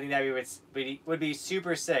States. I think that would be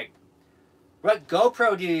super sick. What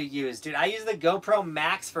GoPro do you use? Dude, I use the GoPro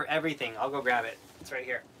Max for everything. I'll go grab it. It's right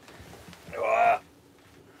here.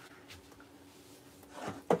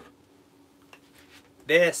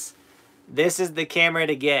 This is the camera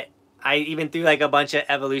to get. I even threw like a bunch of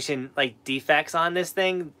evolution like defects on this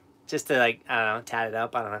thing just to like, I don't know, tat it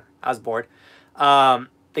up. I don't know. I was bored.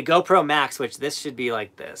 the GoPro Max, which this should be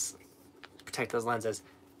like this. Protect those lenses.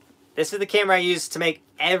 This is the camera I use to make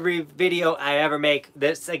every video I ever make.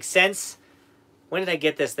 This, like, since, when did I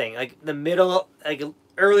get this thing? Like, the middle, like,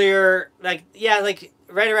 earlier, like, yeah, like,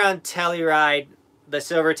 right around Telluride, the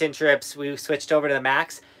Silverthorne trips, we switched over to the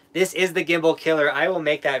Max. This is the gimbal killer. I will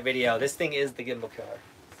make that video. This thing is the gimbal killer.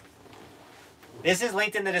 This is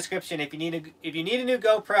linked in the description. If you need a new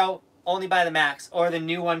GoPro, only buy the Max or the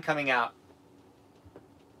new one coming out.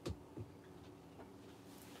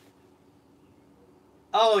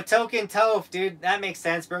 Oh, Token Toph, dude. That makes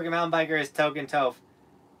sense. Broken Mountain Biker is Token Toph.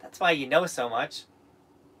 That's why you know so much.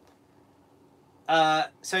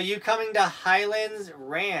 So you coming to Highlands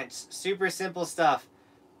Ranch. Super simple stuff.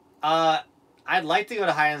 I'd like to go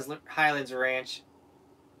to Highlands Ranch.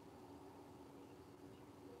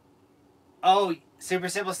 Oh, super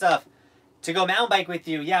simple stuff. To go mountain bike with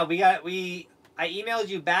you. Yeah, I emailed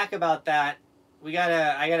you back about that. I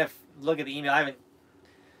gotta look at the email. I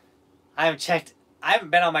haven't checked. I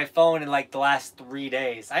haven't been on my phone in like the last 3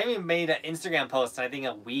 days. I haven't even made an Instagram post in I think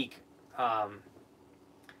a week.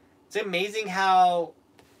 It's amazing how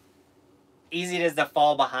easy it is to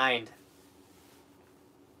fall behind.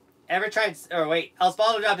 Ever tried, or wait,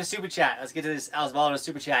 Osvaldo dropped a super chat. Let's get to this Osvaldo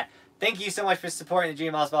super chat. Thank you so much for supporting the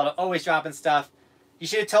dream, Osvaldo. Always dropping stuff. You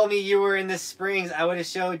should have told me you were in the Springs. I would have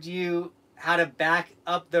showed you how to back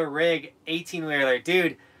up the rig 18-wheeler.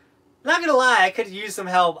 Dude, not gonna lie, I could use some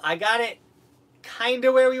help. I got it kind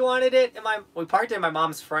of where we wanted it. We parked it in my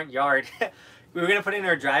mom's front yard. We were gonna put it in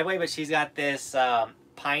her driveway, but she's got this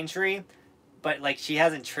pine tree, but like she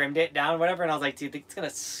hasn't trimmed it down or whatever. And I was like, dude, it's gonna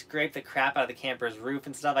scrape the crap out of the camper's roof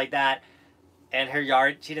and stuff like that. And her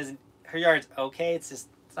yard, her yard's okay. It's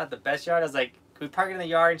not the best yard. I was like, can we park it in the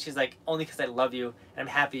yard? And she's like, only because I love you and I'm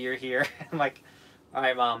happy you're here. I'm like, all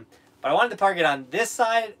right, Mom. But I wanted to park it on this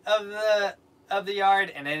side of the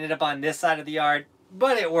yard, and I ended up on this side of the yard.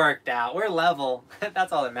 But it worked out. We're level.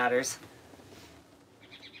 That's all that matters.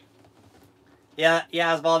 Yeah,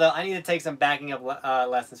 Osvaldo. I need to take some backing up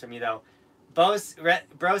lessons from you, though. Bro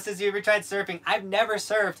says, you ever tried surfing? I've never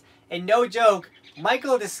surfed. And no joke,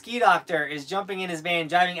 Michael the ski doctor is jumping in his van,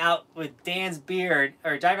 driving out with Dan's beard,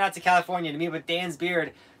 or driving out to California to meet with Dan's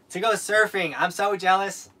beard to go surfing. I'm so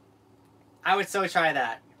jealous. I would so try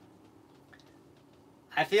that.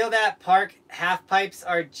 I feel that park half pipes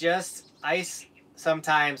are just ice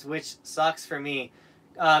sometimes, which sucks for me.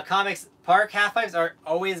 Comics, park half pipes are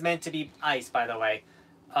always meant to be ice, by the way.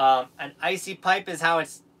 An icy pipe is how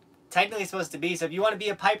it's technically supposed to be. So if you want to be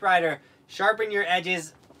a pipe rider, sharpen your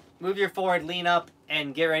edges, move your forward, lean up,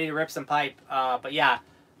 and get ready to rip some pipe. But yeah,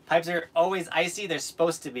 pipes are always icy. They're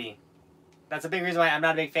supposed to be. That's a big reason why I'm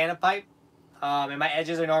not a big fan of pipe. And my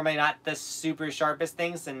edges are normally not the super sharpest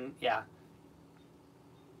things. And yeah.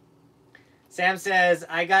 Sam says,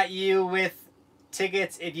 I got you with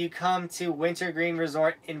tickets if you come to Wintergreen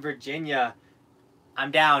Resort in Virginia.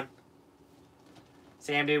 I'm down.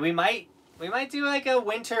 Sam, dude, we might do like a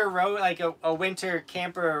winter road, like a winter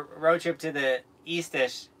camper road trip to the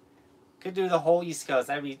Eastish. Could do the whole East Coast.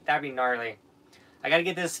 That'd be gnarly. I gotta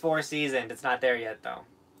get this 4 seasoned. It's not there yet though.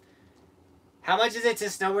 How much is it to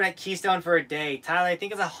snowboard at Keystone for a day? Tyler, I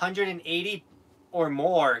think it's $180 or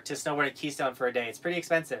more to snowboard at Keystone for a day. It's pretty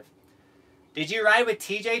expensive. Did you ride with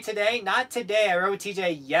TJ today? Not today. I rode with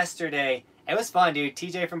TJ yesterday. It was fun, dude.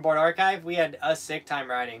 TJ from Board Archive. We had a sick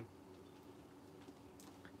time riding.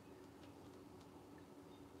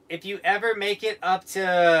 If you ever make it up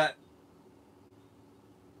to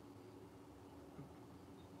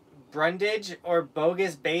Brundage or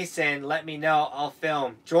Bogus Basin, let me know. I'll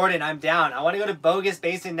film. Jordan, I'm down. I want to go to Bogus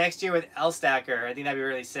Basin next year with L-Stacker. I think that'd be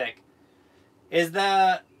really sick. Is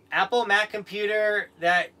the Apple Mac computer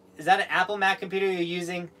is that an Apple Mac computer you're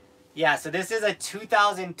using? Yeah, so this is a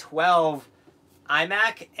 2012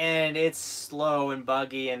 iMac, and it's slow and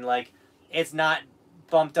buggy, and like it's not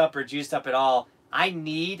bumped up or juiced up at all.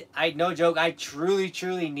 No joke, I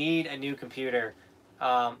truly need a new computer.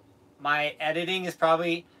 My editing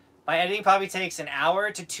probably takes an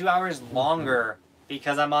hour to 2 hours longer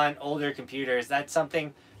because I'm on older computers. That's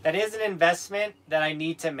something that is an investment that I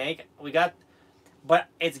need to make. But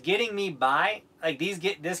it's getting me by. Like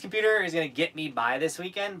this computer is gonna get me by this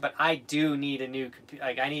weekend. But I do need a new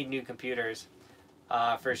I need new computers,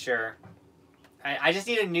 for sure. I just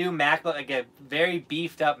need a new MacBook, like a very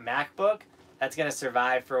beefed up MacBook that's gonna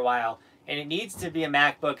survive for a while. And it needs to be a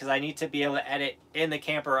MacBook because I need to be able to edit in the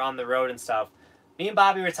camper on the road and stuff. Me and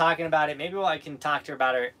Bobby were talking about it. Maybe I can talk to her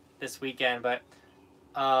about it this weekend. But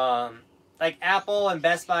like Apple and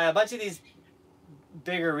Best Buy, a bunch of these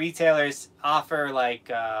bigger retailers offer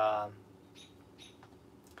like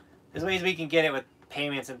there's ways we can get it with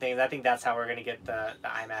payments and things, I think that's how we're going to get the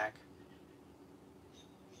iMac.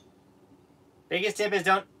 Biggest tip is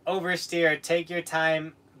don't oversteer. Take your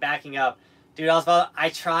time backing up. Dude, Osvaldo, I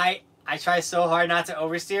try so hard not to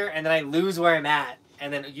oversteer, and then I lose where I'm at.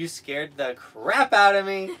 And then you scared the crap out of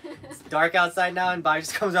me. It's dark outside now, and Bobby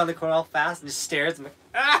just comes around the corner all fast and just stares. I'm like,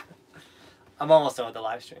 ah! I'm almost done with the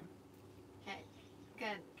live stream. Okay,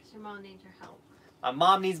 good, because your mom needs your help. My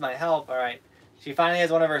mom needs my help, all right. She finally has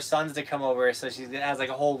one of her sons to come over, so she has like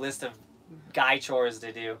a whole list of guy chores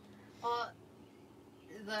to do. Well,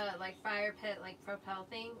 the like fire pit like propel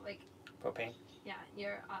thing, like propane. Yeah,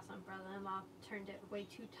 your awesome brother-in-law turned it way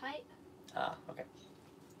too tight. Ah, okay.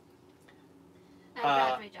 I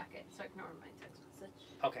grabbed my jacket, so ignore my text message.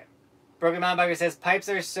 Okay. Broken Mountain Biker says pipes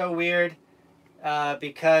are so weird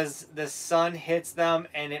because the sun hits them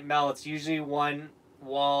and it melts. Usually one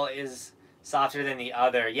wall is softer than the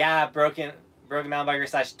other. Yeah, Broken Mountain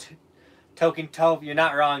Biker / Token Taupe, you're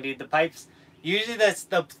not wrong, dude. The pipes. Usually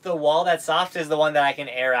the wall that's soft is the one that I can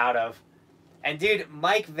air out of. And dude,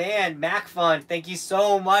 Mike Van, Mac Fund, thank you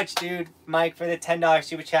so much, dude, Mike, for the $10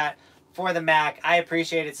 super chat for the Mac. I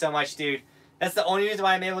appreciate it so much, dude. That's the only reason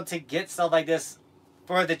why I'm able to get stuff like this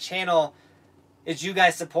for the channel is you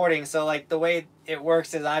guys supporting. So like the way it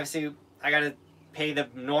works is obviously I gotta pay the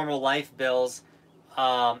normal life bills,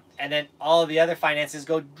 and then all of the other finances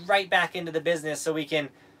go right back into the business so we can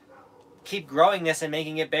keep growing this and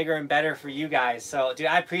making it bigger and better for you guys. So, dude,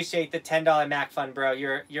 I appreciate the $10 Mac Fund, bro.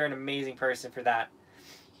 You're an amazing person for that.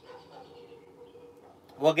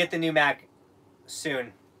 We'll get the new Mac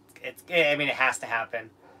soon. I mean, it has to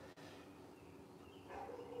happen.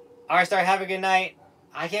 R-Star, have a good night.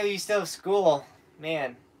 I can't believe you still have school.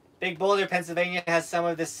 Man. Big Boulder, Pennsylvania has some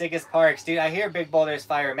of the sickest parks. Dude, I hear Big Boulder is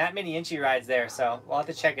fire. Matt Miniinchi rides there, so we'll have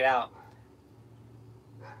to check it out.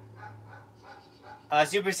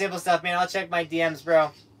 Super simple stuff, man. I'll check my DMs,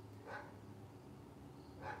 bro.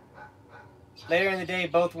 Later in the day,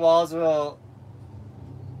 both walls will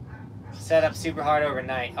set up super hard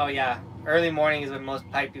overnight. Oh, yeah. Early morning is when most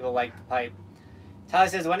pipe people like to pipe. Tyler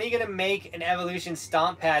says, when are you going to make an Evolution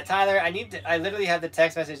stomp pad? Tyler, I literally have the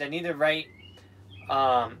text message. I need to write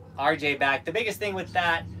RJ back. The biggest thing with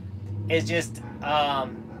that is just...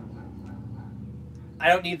 I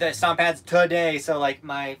don't need the stomp pads today, so like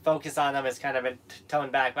my focus on them is kind of been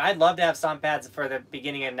toned back. But I'd love to have stomp pads for the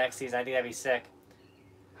beginning of next season. I think that'd be sick.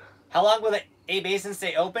 How long will the A Basin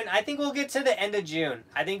stay open? I think we'll get to the end of June.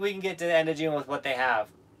 I think we can get to the end of June with what they have.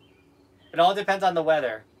 It all depends on the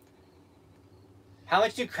weather. How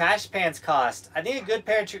much do crash pants cost? I think a good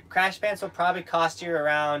pair of crash pants will probably cost you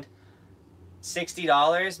around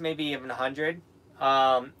 $60, maybe even $100.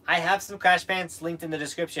 I have some crash pants linked in the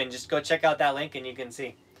description. Just go check out that link and you can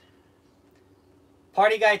see.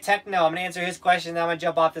 Party Guy Techno, I'm going to answer his question. Then I'm going to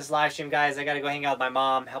jump off this live stream, guys. I got to go hang out with my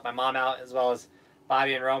mom, help my mom out, as well as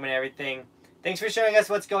Bobby and Roman and everything. Thanks for showing us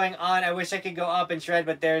what's going on. I wish I could go up and shred,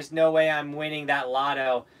 but there's no way I'm winning that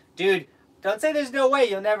lotto. Dude, don't say there's no way.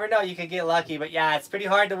 You'll never know. You could get lucky. But yeah, it's pretty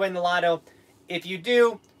hard to win the lotto. If you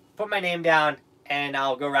do, put my name down and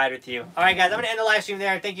I'll go ride with you. All right, guys, I'm going to end the live stream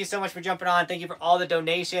there. Thank you so much for jumping on. Thank you for all the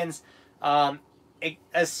donations. A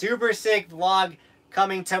super sick vlog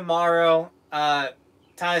coming tomorrow.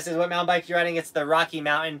 Tyler says, what mountain bike you're riding? It's the Rocky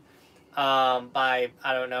Mountain by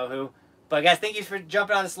I don't know who. But, guys, thank you for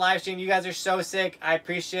jumping on this live stream. You guys are so sick. I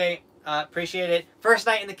appreciate it. First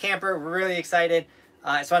night in the camper. We're really excited.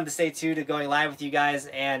 I just wanted to say, too, to going live with you guys.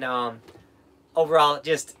 And overall,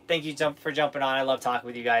 just thank you for jumping on. I love talking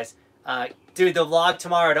with you guys. Dude, the vlog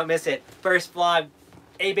tomorrow, don't miss it. First vlog,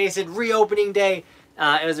 A Basin reopening day.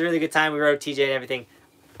 It was a really good time. We rode TJ and everything.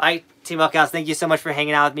 All right, Team Buckhouse, thank you so much for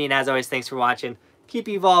hanging out with me. And as always, thanks for watching. Keep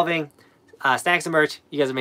evolving. Snacks and merch. You guys are amazing.